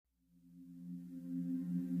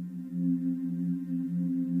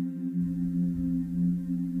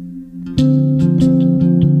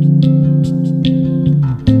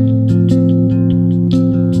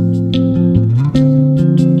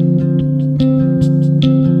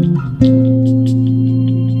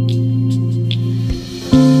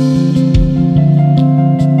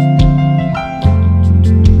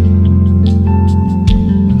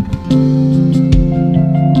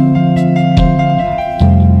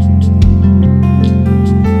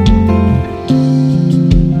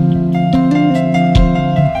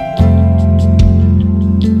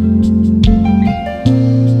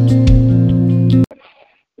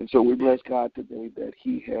God today that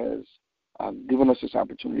He has given us this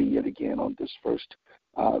opportunity yet again on this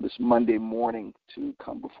this Monday morning to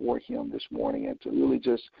come before Him this morning and to really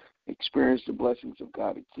just experience the blessings of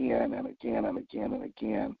God again and again and again and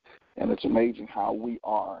again. And it's amazing how we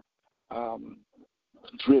are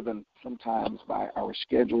driven sometimes by our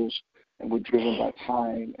schedules, and we're driven by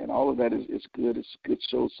time, and all of that is good. It's good,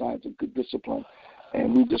 shows signs of good discipline.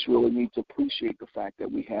 And we just really need to appreciate the fact that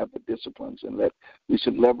we have the disciplines, and that we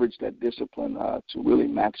should leverage that discipline to really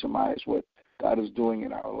maximize what God is doing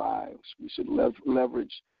in our lives. We should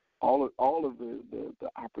leverage all of the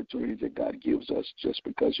opportunities that God gives us, just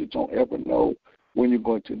because you don't ever know when you're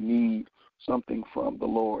going to need something from the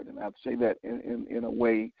Lord. And I'd say that in a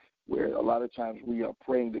way where a lot of times we are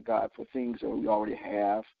praying to God for things that we already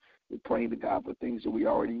have. We're praying to God for things that we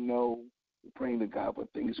already know. We're praying to God for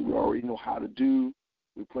things that we already know how to do.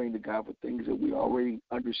 We're praying to God for things that we already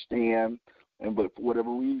understand. But for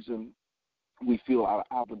whatever reason, we feel our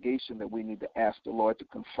obligation that we need to ask the Lord to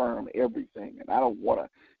confirm everything. And I don't want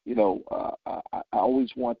to, I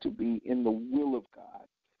always want to be in the will of God,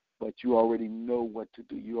 but you already know what to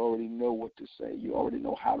do. You already know what to say. You already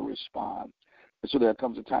know how to respond. And so there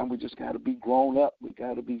comes a time we just got to be grown up. We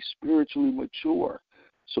got to be spiritually mature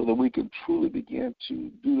so that we can truly begin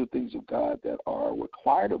to do the things of God that are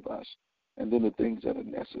required of us, and then the things that are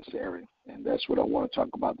necessary. And that's what I want to talk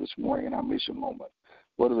about this morning in our mission moment.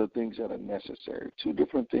 What are the things that are necessary? Two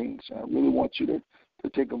different things. I really want you to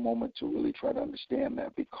take a moment to really try to understand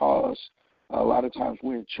that, because a lot of times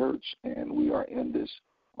we're in church and we are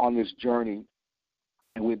on this journey,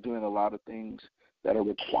 and we're doing a lot of things that are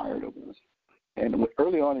required of us. And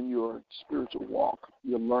early on in your spiritual walk,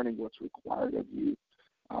 you're learning what's required of you.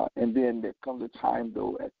 And then there comes a time,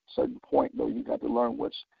 though, at a certain point, though, you got to learn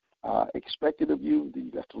what's expected of you. Then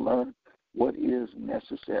you got to learn what is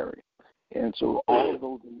necessary. And so all of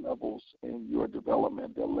those levels in your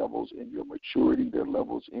development, there are levels in your maturity, there are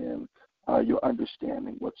levels in your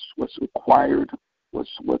understanding what's required,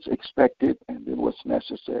 what's expected, and then what's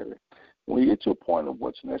necessary. When you get to a point of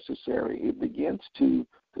what's necessary, it begins to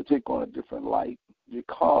take on a different light,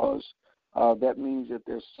 because that means that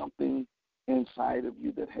there's something inside of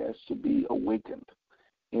you that has to be awakened.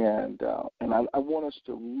 And I want us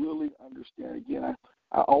to really understand. Again,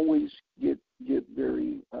 I always get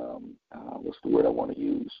very what's the word I want to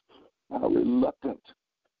use? Reluctant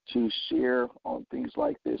to share on things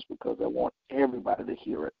like this, because I want everybody to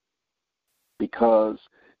hear it. Because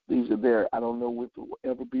these are there. I don't know if it will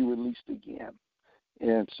ever be released again.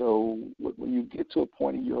 And so when you get to a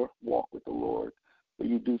point in your walk with the Lord where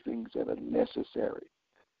you do things that are necessary,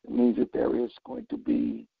 it means that there is going to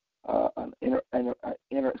be an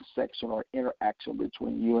intersection or interaction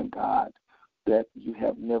between you and God that you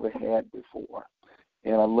have never had before.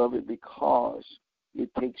 And I love it because it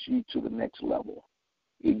takes you to the next level.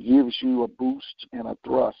 It gives you a boost and a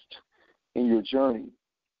thrust in your journey.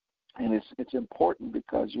 And it's important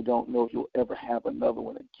because you don't know if you'll ever have another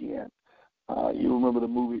one again. You remember the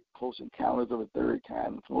movie Close Encounters of the Third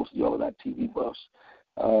Kind. Most of y'all are not TV buffs.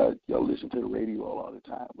 Y'all listen to the radio all the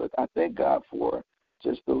time. But I thank God for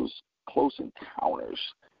just those close encounters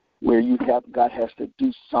where God has to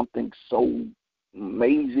do something so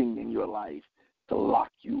amazing in your life to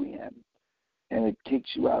lock you in. And it takes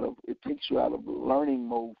you out of learning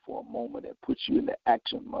mode for a moment and puts you into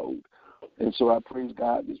action mode. And so I praise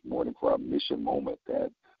God this morning for our mission moment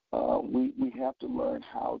that we have to learn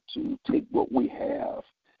how to take what we have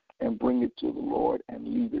and bring it to the Lord and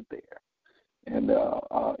leave it there. And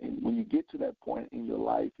when you get to that point in your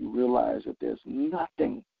life, you realize that there's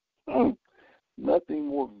nothing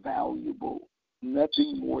more valuable,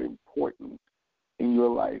 nothing more important in your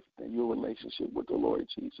life than your relationship with the Lord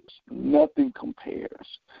Jesus. Nothing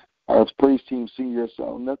compares. Our praise team sing your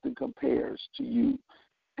song, nothing compares to you.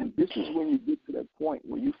 And this is when you get to that point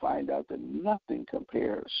where you find out that nothing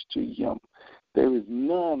compares to Him. There is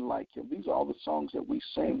none like Him. These are all the songs that we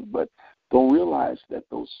sing, but don't realize that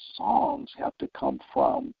those songs have to come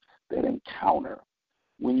from that encounter.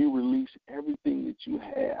 When you release everything that you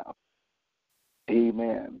have,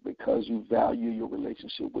 amen, because you value your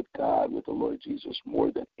relationship with God, with the Lord Jesus, more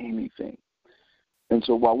than anything. And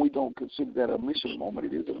so while we don't consider that a mission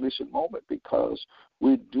moment, it is a mission moment because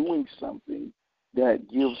we're doing something that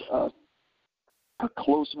gives us a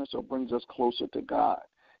closeness or brings us closer to God.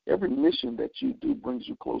 Every mission that you do brings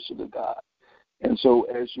you closer to God. And so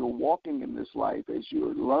as you're walking in this life, as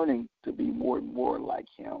you're learning to be more and more like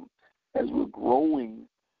Him, as we're growing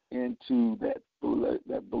into that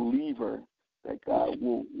believer that God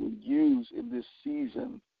will use in this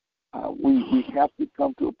season, we have to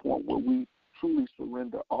come to a point where we truly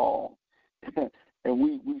surrender all. And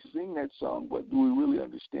we sing that song. but do we really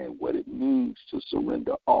understand what it means to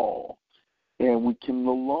surrender all? And we can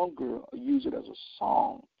no longer use it as a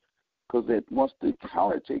song, because once the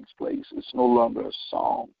encounter takes place, it's no longer a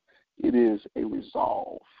song. It is a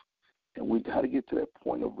resolve. And we got to get to that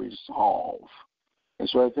point of resolve. And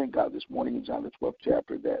so I thank God this morning in John the 12th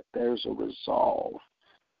chapter that there's a resolve.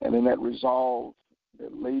 And in that resolve,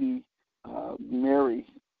 that lady Mary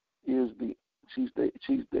is she's the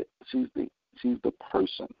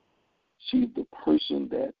person. She's the person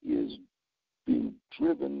that is being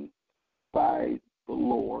driven by the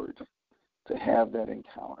Lord to have that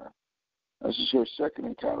encounter. This is her second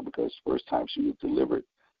encounter, because first time she was delivered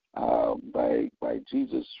by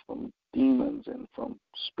Jesus from demons and from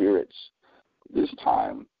spirits. This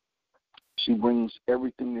time she brings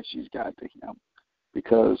everything that she's got to him,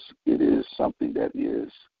 because it is something that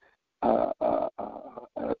is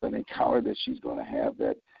an encounter that she's going to have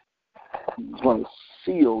that is going to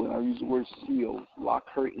seal, and I use the word seal, lock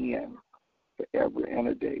her in forever and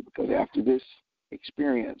a day, because after this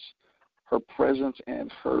experience, her presence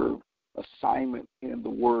and her assignment in the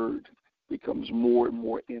Word becomes more and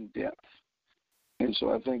more in-depth. And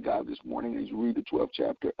so I thank God this morning, as you read the 12th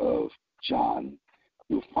chapter of John,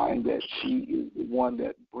 you'll find that she is the one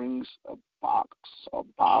that brings a box, a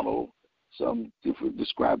bottle, some different,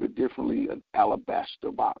 describe it differently, an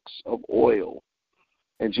alabaster box of oil.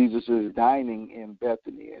 And Jesus is dining in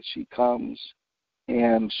Bethany, and she comes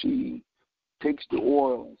and she takes the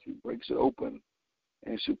oil and she breaks it open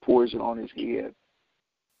and she pours it on his head,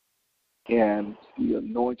 and he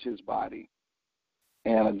anoints his body.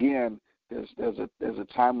 And again, there's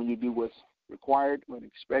a time when you do what's required, when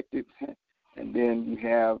expected, and then you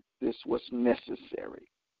have this what's necessary.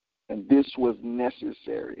 And this was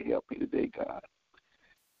necessary. Help me today, God.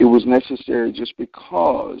 It was necessary just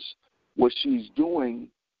because what she's doing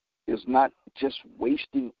is not just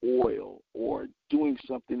wasting oil or doing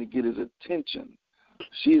something to get his attention.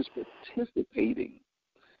 She is participating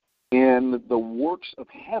in the works of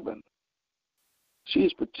heaven. She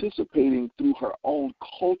is participating through her own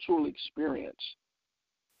cultural experience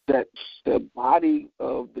that the body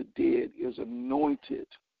of the dead is anointed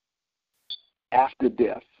after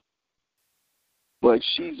death. But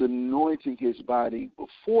she's anointing his body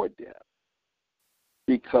before death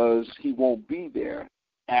because he won't be there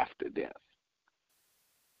after death.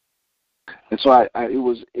 And so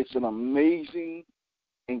it's an amazing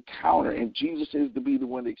encounter, and Jesus is to be the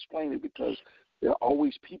one to explain it, because there are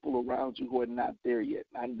always people around you who are not there yet.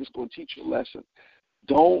 I'm just going to teach you a lesson.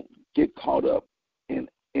 Don't get caught up in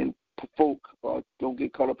or don't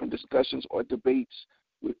get caught up in discussions or debates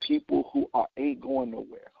with people who ain't going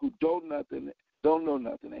nowhere, who don't know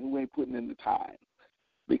nothing, and who ain't putting in the time,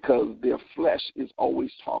 because their flesh is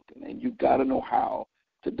always talking, and you got to know how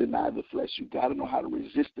to deny the flesh. You got to know how to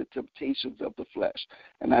resist the temptations of the flesh,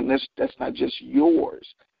 and that's not just yours.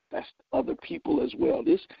 That's other people as well.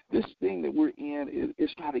 This thing that we're in,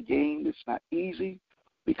 it's not a game. It's not easy,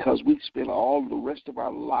 because we spend all the rest of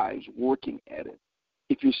our lives working at it.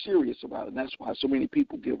 If you're serious about it, and that's why so many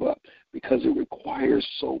people give up, because it requires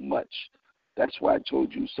so much. That's why I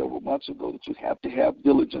told you several months ago that you have to have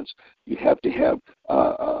diligence, you have to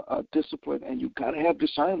have discipline, and you got to have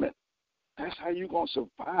discernment. That's how you're going to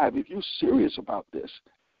survive if you're serious about this.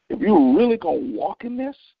 If you're really going to walk in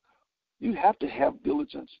this, you have to have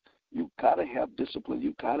diligence. You got to have discipline.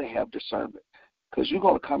 You got to have discernment, because you're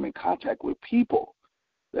going to come in contact with people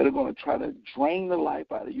that are going to try to drain the life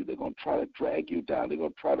out of you. They're going to try to drag you down. They're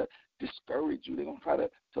going to try to discourage you. They're going to try to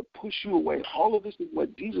push you away. All of this is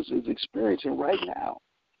what Jesus is experiencing right now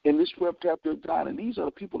in this 12th chapter of John, and these are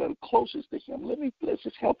the people that are closest to him. Let's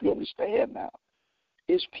just help you understand now.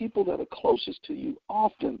 It's people that are closest to you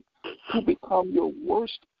often who become your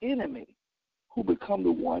worst enemy, who become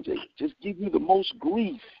the ones that just give you the most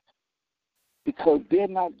grief, because they're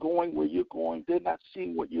not going where you're going. They're not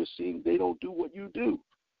seeing what you're seeing. They don't do what you do,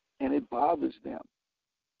 and it bothers them.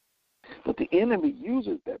 But the enemy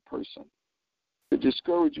uses that person to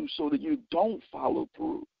discourage you so that you don't follow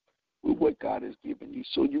through with what God has given you,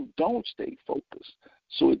 so you don't stay focused.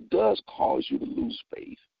 So it does cause you to lose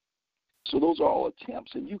faith. So those are all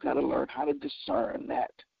attempts, and you got to learn how to discern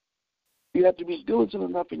that. You have to be diligent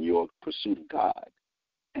enough in your pursuit of God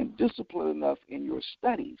and disciplined enough in your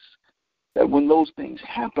studies that when those things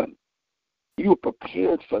happen, you are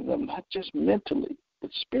prepared for them, not just mentally,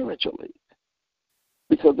 but spiritually,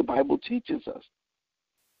 because the Bible teaches us.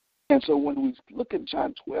 And so when we look at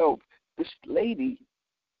John 12, this lady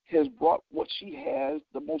has brought what she has,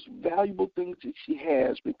 the most valuable things that she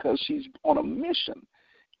has, because she's on a mission.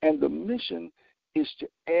 And the mission is to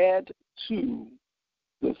add to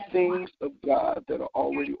the things of God that are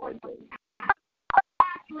already ordained.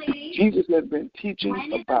 Jesus had been teaching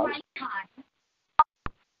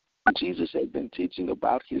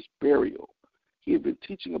about his burial. He had been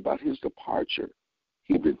teaching about his departure.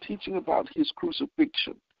 He had been teaching about his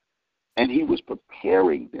crucifixion, and he was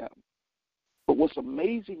preparing them. But what's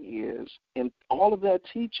amazing is, in all of that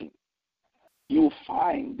teaching, you'll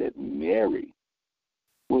find that Mary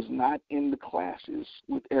was not in the classes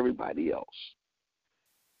with everybody else.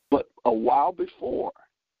 But a while before,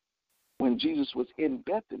 when Jesus was in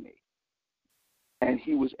Bethany, and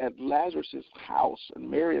he was at Lazarus' house, and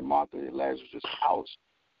Mary and Martha at Lazarus' house,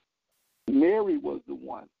 Mary was the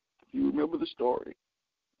one, if you remember the story,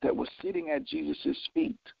 that was sitting at Jesus'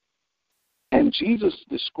 feet. And Jesus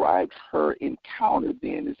described her encounter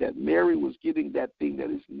then as that Mary was getting that thing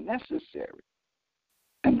that is necessary.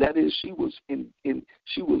 And that is, she was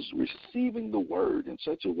receiving the word in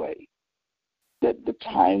such a way that the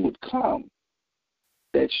time would come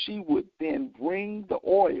that she would then bring the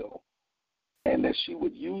oil, and that she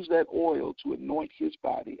would use that oil to anoint his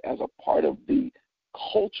body as a part of the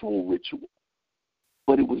cultural ritual.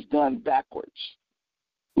 But it was done backwards,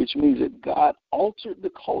 which means that God altered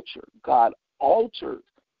the culture. God altered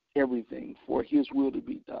everything for his will to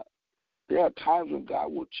be done. There are times when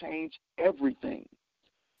God will change everything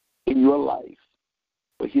in your life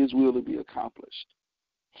for his will to be accomplished.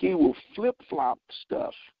 He will flip-flop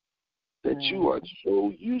stuff that you are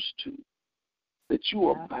so used to, that you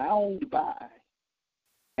are bound by,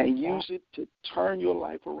 and use it to turn your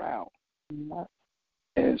life around.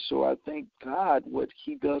 And so I thank God what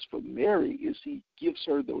he does for Mary is he gives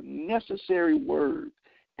her the necessary word,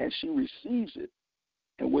 and she receives it.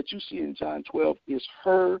 And what you see in John 12 is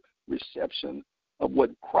her reception of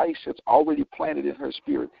what Christ has already planted in her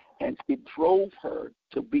spirit, and it drove her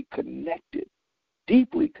to be connected,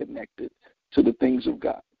 deeply connected to the things of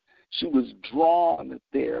God. She was drawn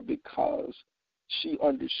there because she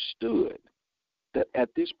understood that at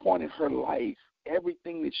this point in her life,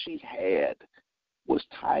 everything that she had was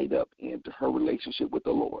tied up into her relationship with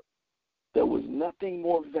the Lord. There was nothing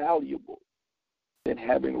more valuable than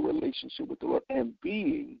having a relationship with the Lord and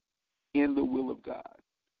being in the will of God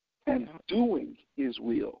and doing his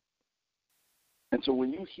will. And so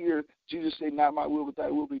when you hear Jesus say, not my will, but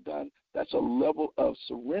thy will be done, that's a level of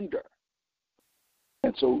surrender.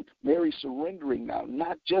 And so Mary surrendering now,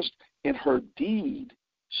 not just in her deed,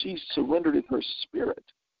 she surrendered in her spirit.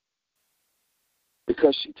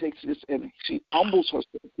 Because she takes this and she humbles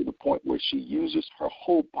herself to the point where she uses her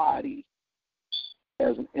whole body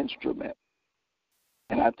as an instrument.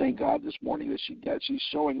 And I thank God this morning that she's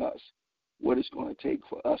showing us what it's going to take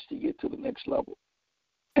for us to get to the next level.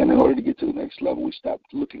 And in order to get to the next level, we stop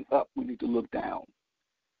looking up. We need to look down.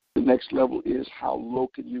 The next level is how low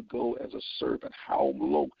can you go as a servant? How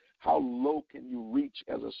low can you reach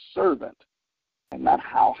as a servant? And not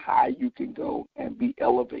how high you can go and be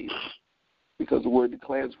elevated. Because the word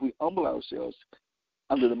declares if we humble ourselves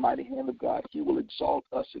under the mighty hand of God, he will exalt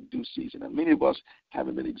us in due season. And many of us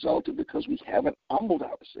haven't been exalted because we haven't humbled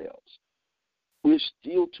ourselves. We're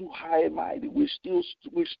still too high and mighty. We're still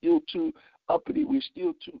too uppity.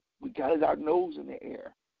 We got our nose in the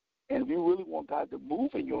air. And if you really want God to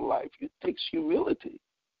move in your life, it takes humility.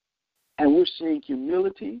 And we're seeing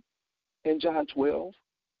humility in John 12.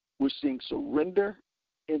 We're seeing surrender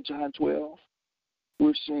in John 12.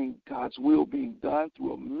 We're seeing God's will being done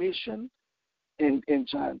through a mission in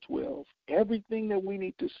John 12. Everything that we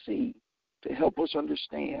need to see to help us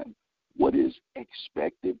understand what is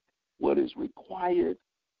expected, what is required,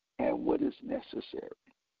 and what is necessary.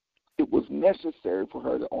 It was necessary for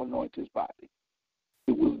her to anoint his body.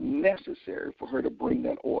 It was necessary for her to bring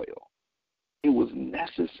that oil. It was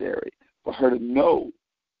necessary for her to know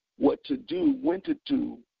what to do, when to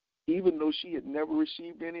do, even though she had never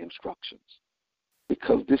received any instructions,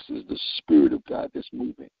 because this is the Spirit of God that's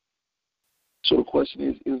moving. So the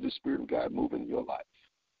question is the Spirit of God moving in your life?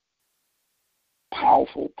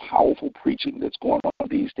 Powerful, powerful preaching that's going on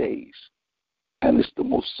these days. And it's the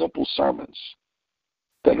most simple sermons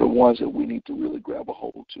that are ones that we need to really grab a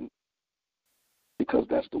hold to, because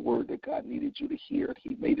that's the word that God needed you to hear.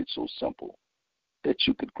 He made it so simple that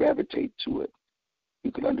you could gravitate to it,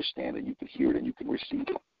 you could understand it, you could hear it, and you can receive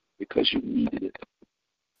it because you needed it.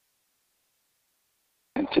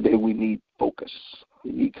 And today we need focus.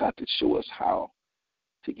 We need God to show us how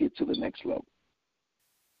to get to the next level.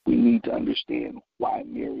 We need to understand why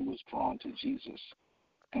Mary was drawn to Jesus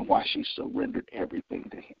and why she surrendered everything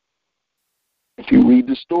to him. If you read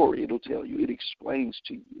the story, it'll tell you, it explains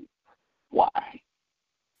to you why.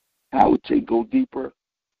 And I would say go deeper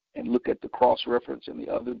and look at the cross-reference in the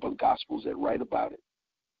other Gospels that write about it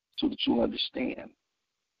so that you'll understand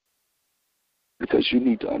because you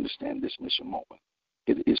need to understand this mission moment.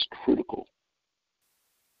 It is critical.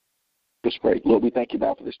 Let's pray. Lord, we thank you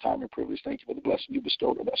now for this time and privilege. Thank you for the blessing you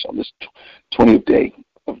bestowed on us on this 20th day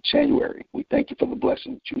of January. We thank you for the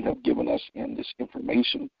blessing that you have given us in this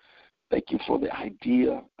information. Thank you for the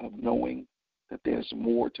idea of knowing that there's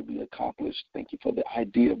more to be accomplished. Thank you for the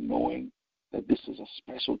idea of knowing that this is a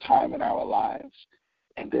special time in our lives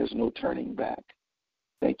and there's no turning back.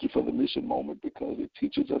 Thank you for the mission moment because it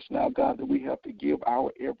teaches us now, God, that we have to give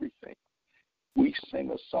our everything. We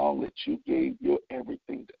sing a song that you gave your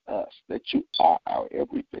everything to us, that you are our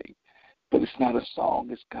everything. But it's not a song.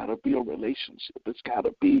 It's got to be a relationship. It's got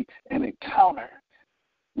to be an encounter.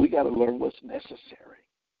 We got to learn what's necessary.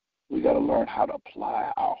 We got to learn how to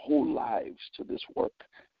apply our whole lives to this work.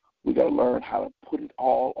 We got to learn how to put it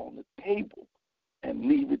all on the table and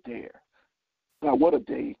leave it there. Now, what a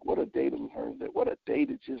day to learn that. What a day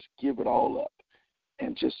to just give it all up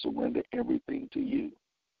and just surrender everything to you.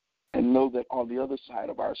 And know that on the other side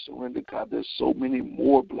of our surrender, God, there's so many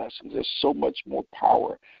more blessings. There's so much more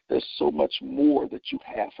power. There's so much more that you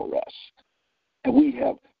have for us. And we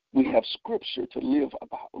have scripture to live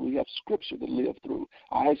about. We have scripture to live through.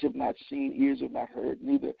 Eyes have not seen, ears have not heard,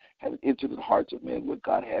 neither have it entered the hearts of men what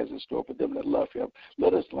God has in store for them that love him.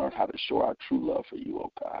 Let us learn how to show our true love for you,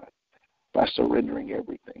 oh God, by surrendering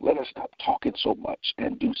everything. Let us stop talking so much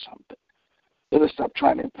and do something. Let us stop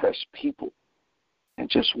trying to impress people and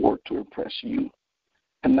just work to impress you.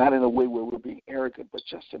 And not in a way where we're being arrogant, but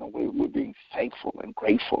just in a way where we're being thankful and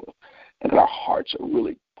grateful, and that our hearts are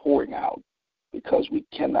really pouring out because we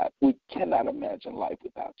cannot imagine life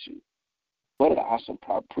without you. What an awesome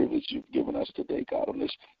privilege you've given us today, God, on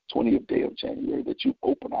this 20th day of January, that you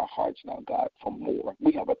open our hearts now, God, for more.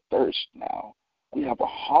 We have a thirst now. We have a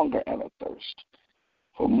hunger and a thirst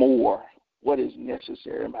for more. What is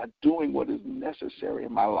necessary? Am I doing what is necessary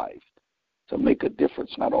in my life to make a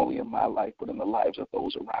difference not only in my life but in the lives of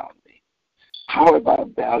those around me? How have I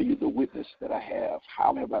valued the witness that I have?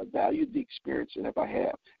 How have I valued the experience that I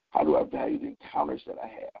have? How do I value the encounters that I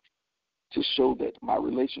have to show that my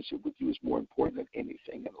relationship with you is more important than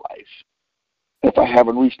anything in life? If I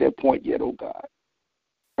haven't reached that point yet, oh God,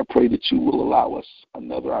 I pray that you will allow us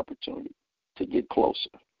another opportunity to get closer.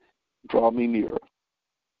 Draw me nearer.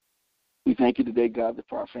 We thank you today, God,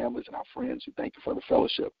 for our families and our friends. We thank you for the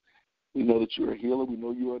fellowship. We know that you're a healer. We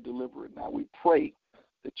know you are a deliverer. Now we pray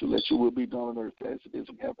that you let your will be done on earth as it is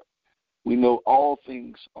in heaven. We know all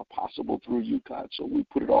things are possible through you, God, so we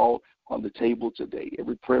put it all on the table today.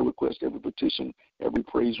 Every prayer request, every petition, every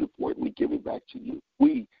praise report, we give it back to you.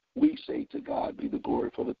 We say to God be the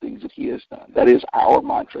glory for the things that he has done. That is our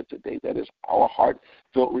mantra today. That is our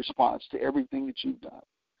heartfelt response to everything that you've done.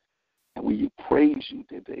 And we praise you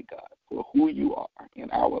today, God, for who you are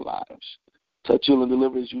in our lives. Touch, heal, and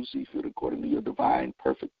deliver as you see fit according to your divine,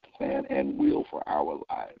 perfect plan and will for our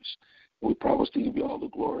lives. We promise to give you all the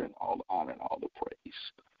glory and all the honor and all the praise.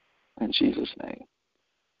 In Jesus' name,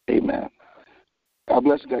 amen. God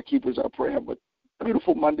bless and God keep us. I pray. Have a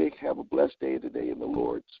beautiful Monday. Have a blessed day today in the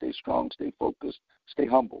Lord. Stay strong, stay focused, stay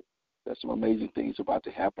humble. There's some amazing things about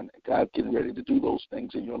to happen. God's getting ready to do those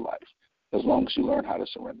things in your life as long as you learn how to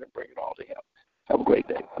surrender and bring it all to him. Have a great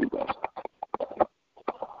day. Be blessed.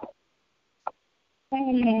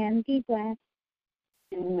 Amen. Be blessed.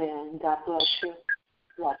 Amen. God bless you.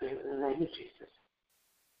 Love you in the name of Jesus.